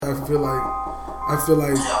I feel like,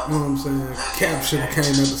 you know what I'm saying, Cap should have came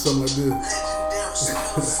after something like this.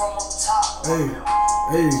 Hey.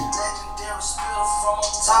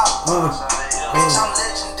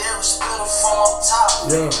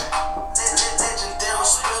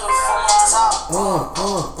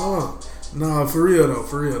 Nah, for real though.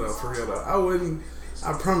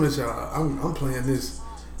 I promise y'all, I'm playing this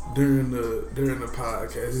during the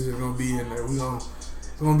podcast. This is gonna be in there.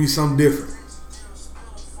 It's gonna be something different.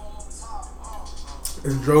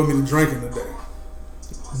 It drove me to drinking today.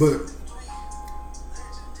 But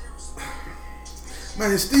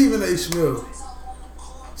man, Stephen A. Smith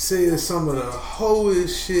said some of the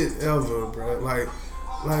hoest shit ever, bro. Like,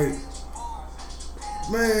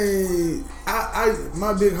 man,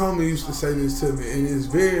 my big homie used to say this to me, and it's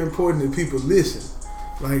very important that people listen.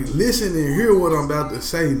 Like, listen and hear what I'm about to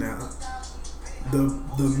say now.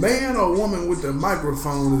 The man or woman with the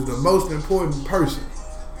microphone is the most important person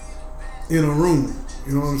in a room.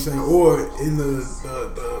 You know what I'm saying? Or in the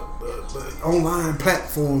online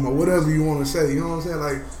platform or whatever you want to say. You know what I'm saying?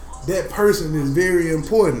 Like, that person is very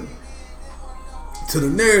important to the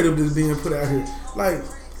narrative that's being put out here. Like,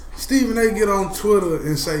 Stephen A. get on Twitter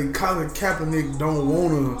and say Colin Kaepernick don't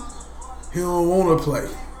wanna play.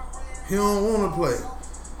 He don't wanna play.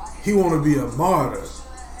 He wanna be a martyr.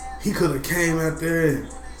 He could have came out there and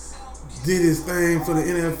did his thing for the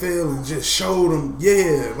NFL and just showed them,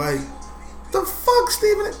 yeah, like, the fuck,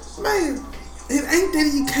 Stephen A. Man, it ain't that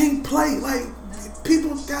he can't play. Like,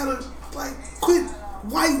 people gotta, like, quit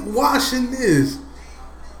whitewashing this.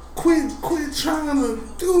 Quit trying to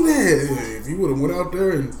do that. If he would have went out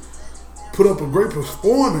there and put up a great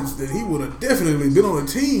performance, then he would have definitely been on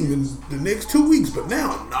the team in the next 2 weeks. But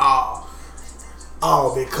now, nah.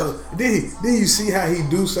 Oh, because then you see how he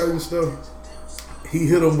do certain stuff. He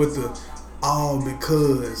hit him with the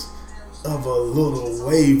because of a little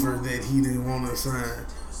waiver that he didn't want to sign.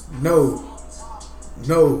 No,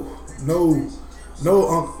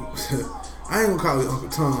 Uncle. I ain't gonna call it Uncle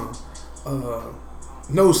Tom.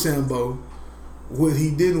 No, Sambo. What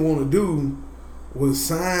he didn't want to do was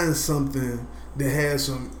sign something that had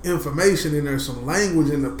some information in there, some language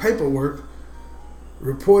in the paperwork,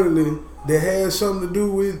 reportedly, that has something to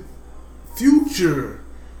do with future.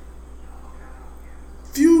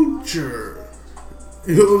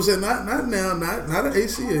 You know what I'm saying? Not now, not an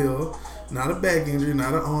ACL, not a back injury,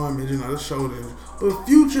 not an arm injury, not a shoulder injury, but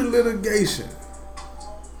future litigation.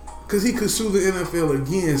 Because he could sue the NFL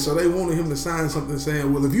again, so they wanted him to sign something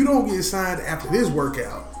saying, well, if you don't get signed after this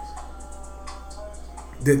workout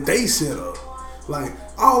that they set up, like,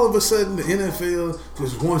 all of a sudden the NFL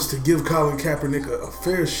just wants to give Colin Kaepernick a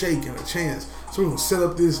fair shake and a chance. So we're going to set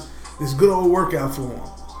up this good old workout for him.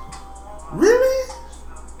 Really?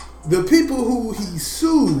 The people who he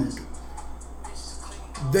sued,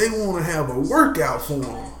 they want to have a workout for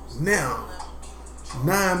him now,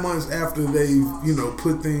 9 months after they've,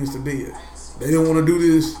 put things to bed. They didn't want to do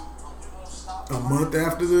this a month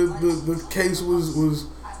after the case was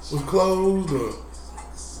closed, or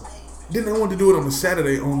didn't they want to do it on a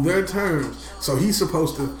Saturday on their terms? So he's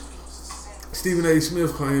supposed to, Stephen A.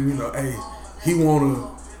 Smith claimed, hey,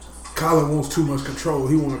 Colin wants too much control.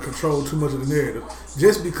 He want to control too much of the narrative.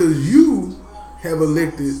 Just because you have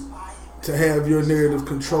elected to have your narrative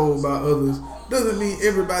controlled by others doesn't mean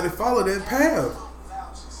everybody follow that path.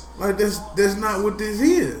 Like, that's not what this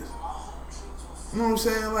is. You know what I'm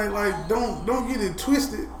saying? Like don't get it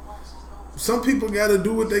twisted. Some people gotta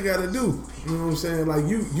do what they gotta do. You know what I'm saying? Like,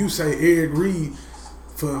 you say Eric Reed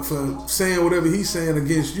for saying whatever he's saying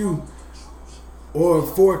against you, or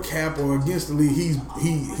for Cap, or against the league,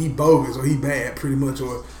 he bogus, or he bad, pretty much,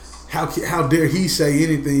 or how dare he say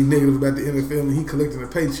anything negative about the NFL and he collecting a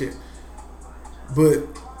paycheck. But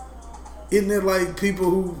isn't it like people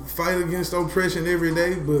who fight against oppression every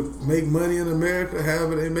day but make money in America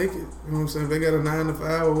however they make it? You know what I'm saying? If they got a 9 to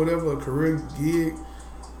 5 or whatever, a career gig,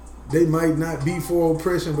 they might not be for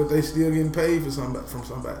oppression, but they still getting paid from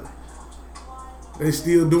somebody. They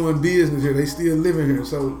still doing business here. They still living here.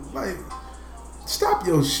 So, like, stop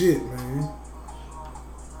your shit, man.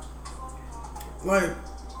 Like,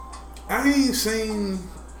 I ain't seen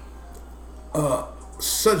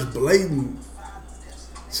such blatant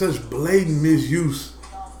misuse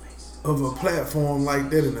of a platform like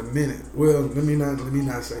that in a minute. Well, let me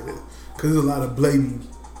not say that, because there's a lot of blatant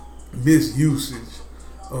misusage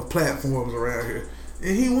of platforms around here,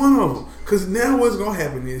 and he one of them. Because now what's gonna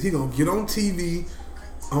happen is he gonna get on TV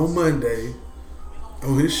on Monday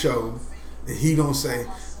on his show, and he gonna say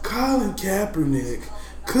Colin Kaepernick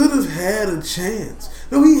could have had a chance.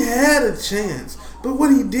 No, he had a chance, but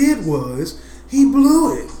what he did was he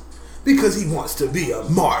blew it. because he wants to be a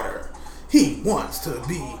martyr. He wants to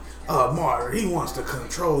be a martyr. He wants to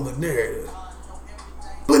control the narrative.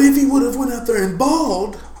 But if he would have went out there and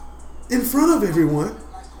balled in front of everyone,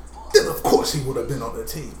 then of course he would have been on the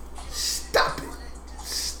team. Stop it.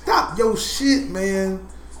 Stop your shit, man.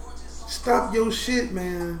 Stop your shit,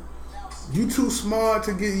 man. You too smart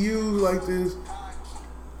to get used like this.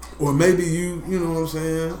 Or maybe you know what I'm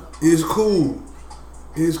saying? It's cool.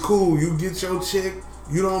 It's cool. You get your check.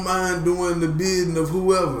 You don't mind doing the bidding of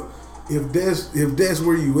whoever. If that's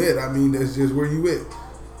where you at, I mean, that's just where you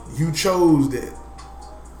at. You chose that.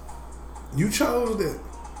 You chose that.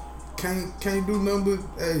 Can't do nothing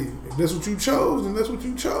but, hey, if that's what you chose, then that's what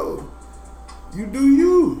you chose. You do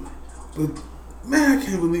you. But man, I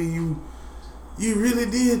can't believe you really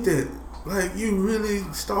did that. Like, you really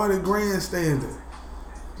started grandstanding.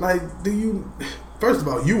 Like, first of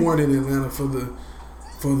all, you weren't in Atlanta for the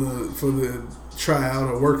tryout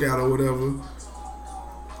or workout or whatever.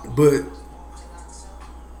 But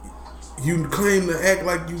you claim to act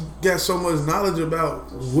like you got so much knowledge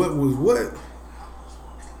about what was what.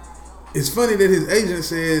 It's funny that his agent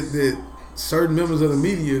said that certain members of the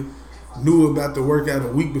media knew about the workout a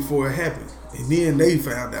week before it happened, and then they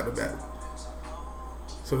found out about it.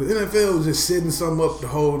 So the NFL was just setting something up the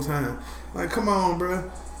whole time. Like, come on,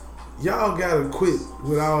 bro. Y'all gotta quit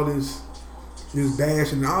with all this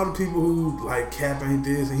bashing. All the people who like Cap ain't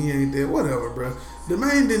this and he ain't that. Whatever, bro. The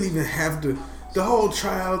man didn't even have to. The whole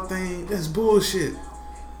trial thing, that's bullshit.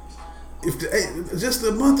 Just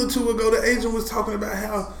a month or two ago, the agent was talking about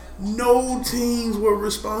how no teams were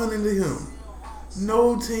responding to him.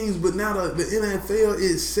 No teams, but now the NFL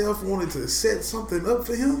itself wanted to set something up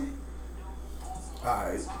for him.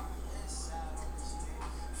 Alright.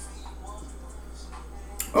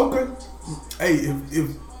 Okay. Hey,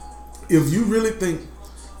 if you really think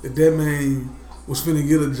that man was finna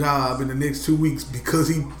get a job in the next 2 weeks because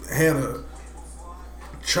he had a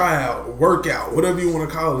tryout, workout, whatever you want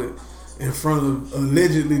to call it, in front of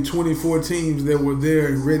allegedly 24 teams that were there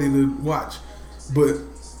and ready to watch. But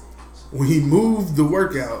when he moved the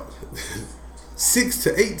workout, 6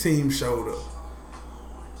 to 8 teams showed up.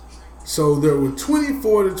 So there were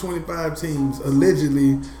 24 to 25 teams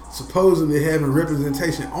allegedly, supposedly having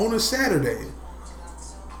representation on a Saturday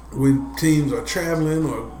when teams are traveling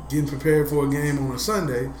or getting prepared for a game on a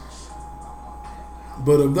Sunday.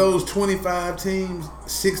 But of those 25 teams,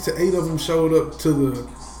 6 to 8 of them showed up to the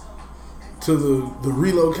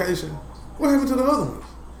relocation. What happened to the other ones?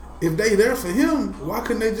 If they there for him, why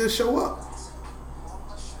couldn't they just show up?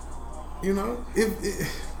 You know,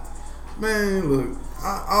 man, look,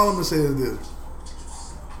 all I'm gonna say is this: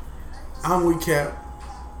 I'm with Cap.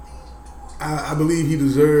 I believe he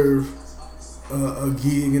deserved a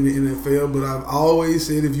gig in the NFL, but I've always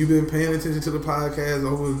said, if you've been paying attention to the podcast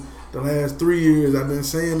over the last 3 years, I've been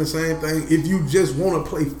saying the same thing. If you just want to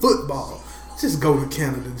play football, just go to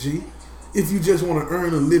Canada, G. If you just want to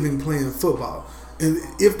earn a living playing football. And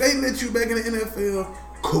if they let you back in the NFL,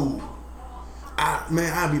 cool.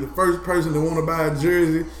 I'd be the first person to want to buy a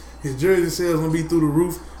jersey. His jersey sales gonna be through the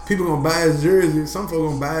roof. People gonna buy his jersey. Some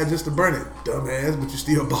folks gonna buy it just to burn it. Dumbass, but you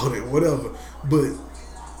still bought it, whatever. But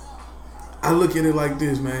I look at it like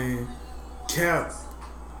this, man. Cap,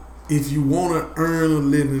 if you want to earn a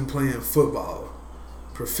living playing football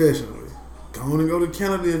professionally, go on and go to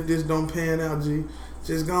Canada. If this don't pan out, G,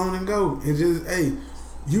 just go on and go. And just, hey,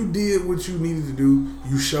 you did what you needed to do.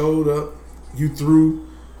 You showed up. You threw.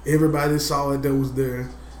 Everybody saw it that was there.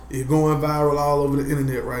 It's going viral all over the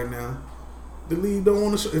internet right now. The league don't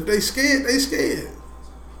want to show. If they scared, they scared.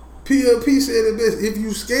 PLP said it best. If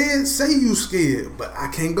you scared, say you scared. But I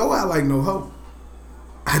can't go out like no hoe.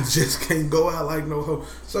 I just can't go out like no hoe.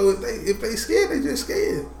 So if they scared, they just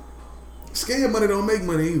scared. Scared money don't make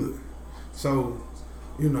money either. So,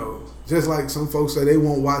 you know, just like some folks say they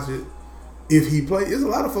won't watch it if he play. There's a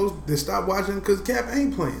lot of folks that stop watching because Cap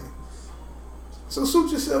ain't playing. So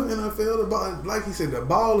suit yourself, NFL. The ball, like he said, the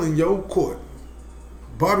ball in your court.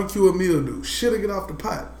 Barbecue a mildew. Shit'll get off the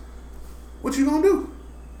pot. What you gonna do?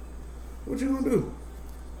 What you gonna do?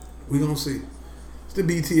 We gonna see. It's the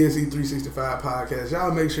BTSE 365 podcast.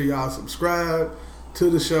 Y'all make sure y'all subscribe to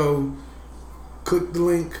the show. Click the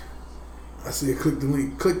link. I see it. Click the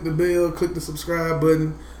link. Click the bell. Click the subscribe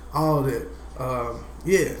button. All of that.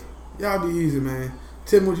 Yeah. Y'all be easy, man.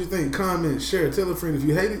 Tell me what you think. Comment. Share. Tell a friend. If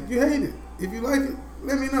you hate it, you hate it. If you like it,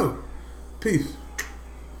 let me know. Peace.